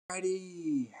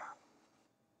Alrighty.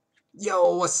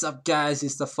 Yo, what's up guys?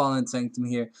 It's the Fallen Sanctum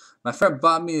here. My friend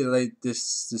bought me like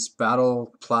this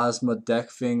battle plasma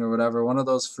deck thing or whatever. One of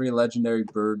those free legendary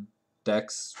bird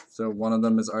decks. So one of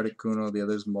them is Articuno, the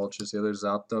other is Moltres, the other is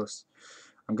Zapdos.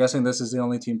 I'm guessing this is the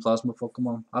only Team Plasma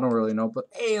Pokemon. I don't really know, but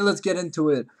hey, let's get into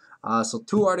it. So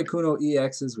 2 Articuno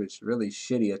EXs, which really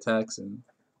shitty attacks, and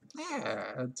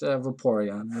yeah, it's a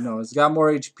Vaporeon. You know, it's got more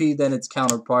HP than its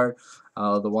counterpart,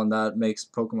 the one that makes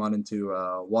Pokemon into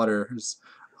waters.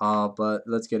 But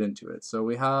let's get into it. So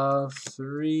we have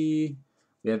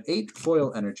 8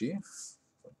 foil energy.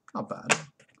 Not bad.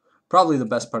 Probably the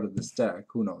best part of this deck.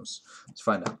 Who knows? Let's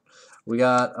find out. We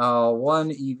got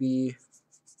 1 EV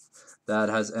that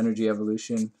has energy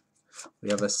evolution. We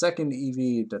have a second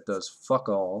EV that does fuck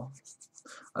all.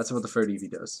 That's what the third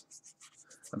EV does.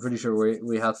 I'm pretty sure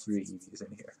we have 3 EVs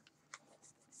in here.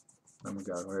 Oh my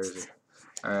god, where is it?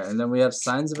 Alright, and then we have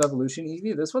Signs of Evolution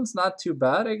EV. This one's not too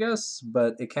bad, I guess,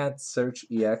 but it can't search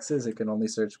EXs. It can only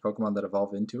search Pokemon that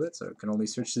evolve into it, so it can only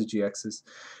search the GXs,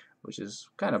 which is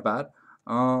kind of bad.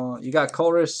 You got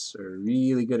Colress, a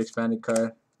really good expanded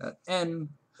card. Got N,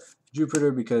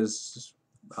 Jupiter, because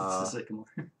it's the Sycamore.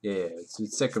 Yeah,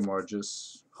 it's Sycamore,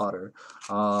 just hotter.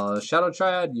 Shadow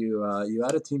Triad, you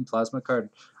add a Team Plasma card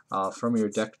from your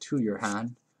deck to your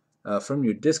hand. From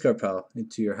your discard pile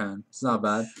into your hand. It's not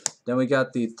bad. Then we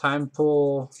got the Time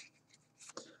Pull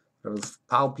of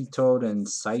Palpitoad and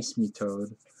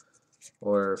Seismitoad,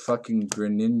 or fucking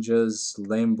Greninja's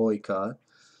Lame Boycott.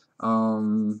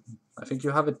 I think you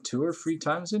have it 2 or 3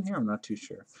 times in here. I'm not too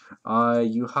sure.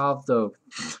 You have the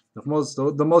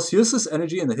most useless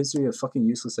energy in the history of fucking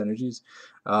useless energies,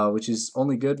 which is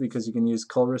only good because you can use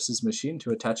Colress's machine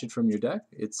to attach it from your deck.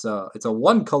 It's a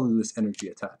 1 colorless energy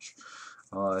attach.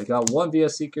 I got 1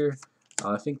 VS Seeker,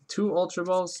 I think 2 Ultra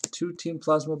Balls, 2 Team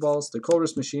Plasma Balls, the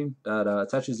Colress machine that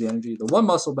attaches the energy, the 1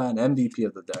 Muscle Band, MVP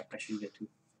of the deck. I should get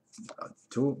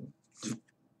 2.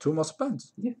 Two muscle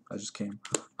bands. Yeah. I just came.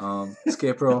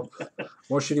 Escape Row.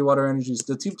 More shitty water energies.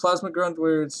 The Team Plasma Grunt,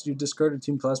 where you discard a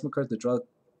Team Plasma card to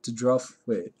draw.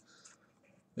 Wait.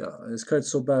 Yeah, this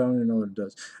card's so bad I don't even know what it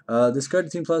does. Discard a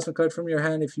Team Plasma card from your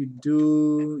hand. If you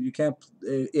do, you can't.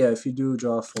 If you do,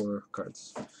 draw 4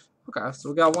 cards. Okay, so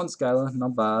we got 1 Skyla,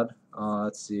 not bad.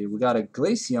 Let's see. We got a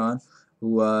Glaceon,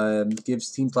 who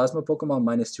gives Team Plasma Pokemon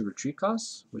 -2 retreat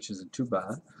costs, which isn't too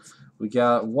bad. We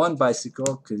got 1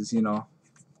 Bicycle, because, you know,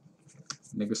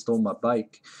 nigga stole my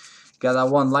bike. Got that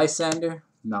 1 Lysander,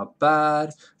 not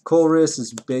bad. Colress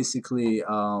is basically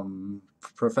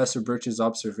Professor Birch's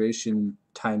observation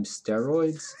times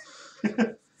steroids.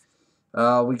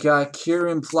 We got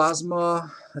Kyurem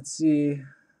Plasma. Let's see.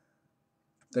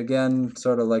 Again,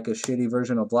 sort of like a shitty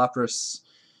version of Lapras.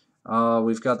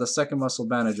 We've got the second Muscle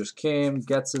Band I just came.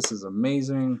 Getsis is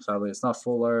amazing. Sadly, it's not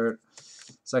full art.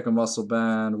 Second Muscle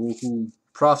Band. Woohoo.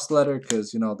 Prof's Letter,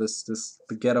 because, you know, the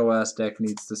ghetto-ass deck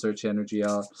needs to search energy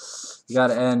out. You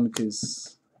gotta end,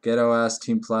 because ghetto-ass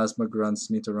Team Plasma grunts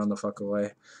need to run the fuck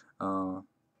away.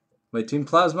 Wait, Team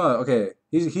Plasma? Okay,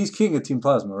 he's king of Team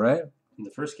Plasma, right? In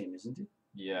the first game, isn't he?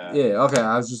 Yeah. Yeah, okay,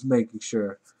 I was just making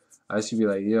sure. I used to be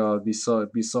like, yo, it'd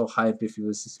be so hype if he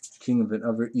was king of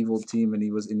another evil team and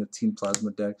he was in a Team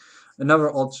Plasma deck.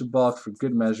 Another Ultra Ball for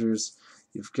good measures.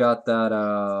 You've got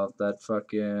that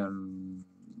fucking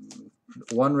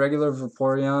 1 regular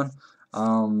Vaporeon,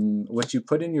 which you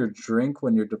put in your drink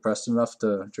when you're depressed enough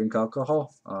to drink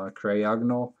alcohol,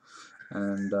 Crayognol,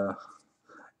 and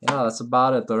yeah, that's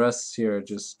about it. The rest here are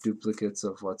just duplicates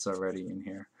of what's already in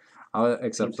here,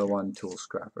 except the 1 Tool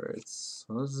Scrapper.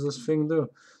 What does this thing do?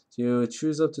 So you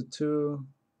choose up to 2.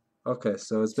 Okay,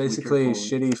 so it's basically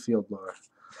shitty Field Blower.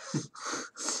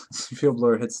 Field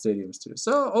Blower hits stadiums too.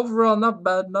 So overall, not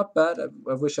bad, not bad.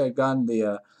 I wish I'd gotten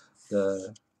the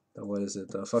what is it?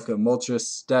 The fucking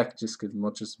Moltres deck, just because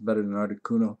Moltres is better than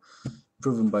Articuno,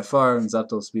 proven by far, and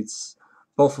Zapdos beats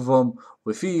both of them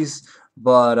with ease.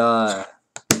 But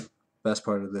best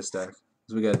part of this deck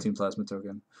is we got a Team Plasma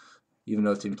token, even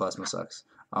though Team Plasma sucks.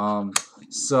 Yeah,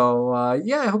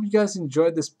 I hope you guys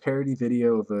enjoyed this parody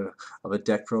video of a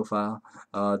deck profile.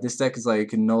 This deck is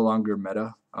like no longer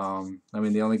meta. I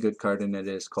mean, the only good card in it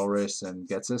is Colress and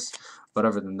Getsis, but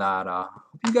other than that,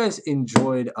 hope you guys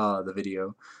enjoyed the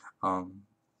video.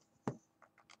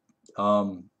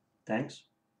 Thanks.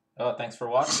 Oh, thanks for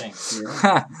watching.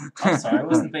 Yeah. I'm sorry, I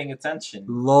wasn't paying attention.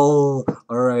 Lol.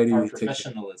 Alrighty. Our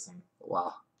professionalism.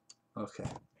 Wow. Okay.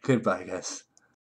 Goodbye, guys.